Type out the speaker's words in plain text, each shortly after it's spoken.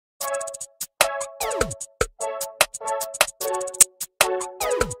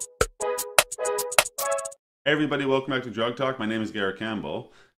Hey everybody, welcome back to Drug Talk. My name is Garrett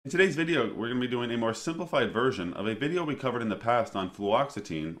Campbell. In today's video, we're going to be doing a more simplified version of a video we covered in the past on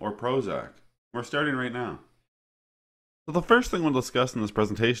fluoxetine or Prozac. We're starting right now. So the first thing we'll discuss in this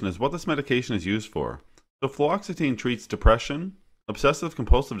presentation is what this medication is used for. So fluoxetine treats depression, obsessive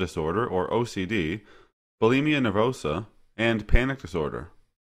compulsive disorder or OCD, bulimia nervosa, and panic disorder.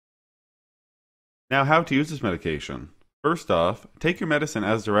 Now, how to use this medication. First off, take your medicine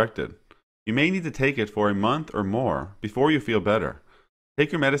as directed. You may need to take it for a month or more before you feel better.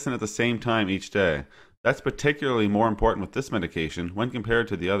 Take your medicine at the same time each day. That's particularly more important with this medication when compared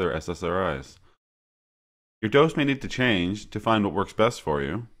to the other SSRIs. Your dose may need to change to find what works best for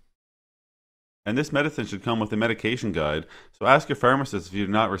you. And this medicine should come with a medication guide, so ask your pharmacist if you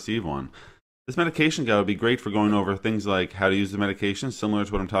do not receive one. This medication guide would be great for going over things like how to use the medication, similar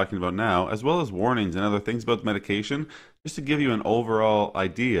to what I'm talking about now, as well as warnings and other things about the medication, just to give you an overall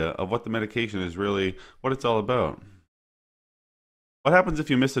idea of what the medication is really, what it's all about. What happens if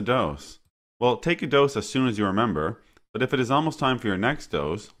you miss a dose? Well, take a dose as soon as you remember, but if it is almost time for your next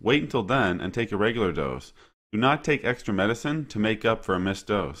dose, wait until then and take a regular dose. Do not take extra medicine to make up for a missed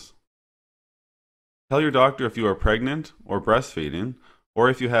dose. Tell your doctor if you are pregnant or breastfeeding, or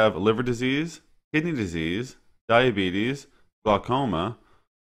if you have liver disease, kidney disease, diabetes, glaucoma,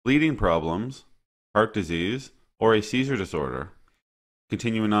 bleeding problems, heart disease, or a seizure disorder.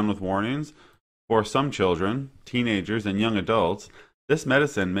 Continuing on with warnings, for some children, teenagers, and young adults, this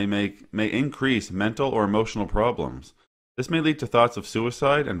medicine may increase mental or emotional problems. This may lead to thoughts of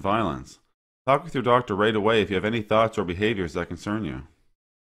suicide and violence. Talk with your doctor right away if you have any thoughts or behaviors that concern you.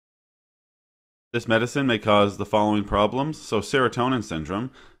 This medicine may cause the following problems. So serotonin syndrome.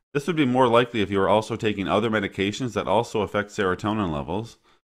 This would be more likely if you are also taking other medications that also affect serotonin levels.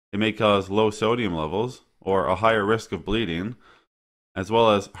 It may cause low sodium levels or a higher risk of bleeding, as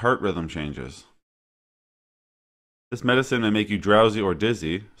well as heart rhythm changes. This medicine may make you drowsy or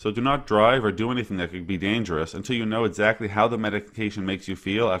dizzy, so do not drive or do anything that could be dangerous until you know exactly how the medication makes you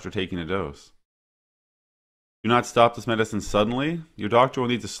feel after taking a dose. Do not stop this medicine suddenly. Your doctor will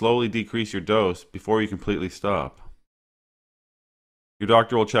need to slowly decrease your dose before you completely stop. Your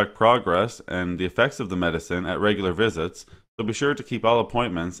doctor will check progress and the effects of the medicine at regular visits, so be sure to keep all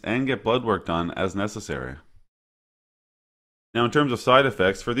appointments and get blood work done as necessary. Now, in terms of side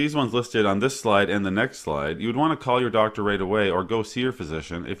effects, for these ones listed on this slide and the next slide, you would want to call your doctor right away or go see your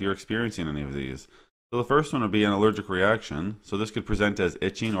physician if you're experiencing any of these. So the first one would be an allergic reaction. So this could present as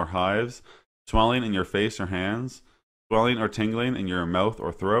itching or hives, swelling in your face or hands, swelling or tingling in your mouth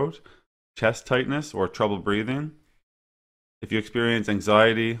or throat, chest tightness or trouble breathing. If you experience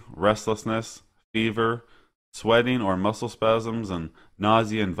anxiety, restlessness, fever, sweating or muscle spasms, and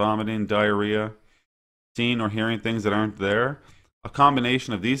nausea and vomiting, diarrhea, seeing or hearing things that aren't there, a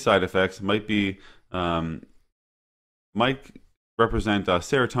combination of these side effects might represent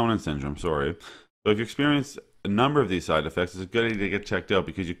serotonin syndrome. So if you experience a number of these side effects, it's a good idea to get checked out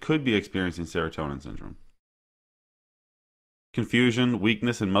because you could be experiencing serotonin syndrome. Confusion,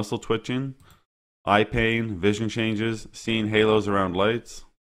 weakness and muscle twitching, eye pain, vision changes, seeing halos around lights.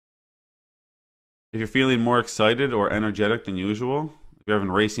 If you're feeling more excited or energetic than usual, if you're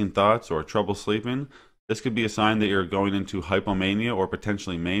having racing thoughts or trouble sleeping, this could be a sign that you're going into hypomania or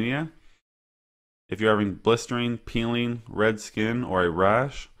potentially mania. If you're having blistering, peeling, red skin or a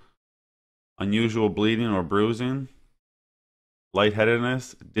rash, unusual bleeding or bruising,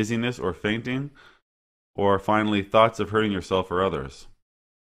 lightheadedness, dizziness or fainting, or finally thoughts of hurting yourself or others.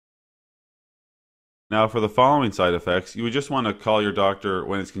 Now, for the following side effects, you would just want to call your doctor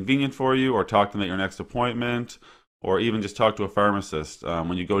when it's convenient for you, or talk to them at your next appointment, or even just talk to a pharmacist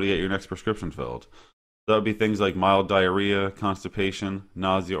when you go to get your next prescription filled. That would be things like mild diarrhea, constipation,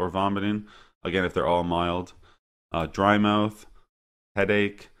 nausea or vomiting, again if they're all mild, dry mouth,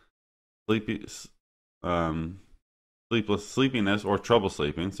 headache, sleepiness or trouble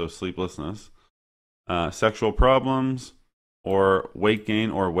sleeping, so sleeplessness, sexual problems, or weight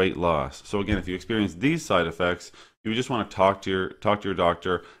gain or weight loss. So again, if you experience these side effects, you just want to talk to your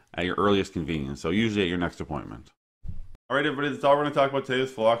doctor at your earliest convenience, so usually at your next appointment. Alright everybody, that's all we're going to talk about today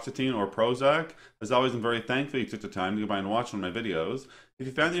is fluoxetine or Prozac. As always, I'm very thankful you took the time to go by and watch one of my videos. If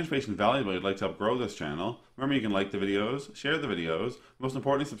you found the information valuable, you'd like to help grow this channel, remember you can like the videos, share the videos, most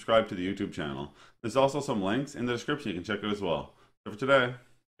importantly subscribe to the YouTube channel. There's also some links in the description you can check out as well. So for today,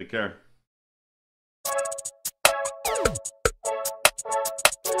 take care.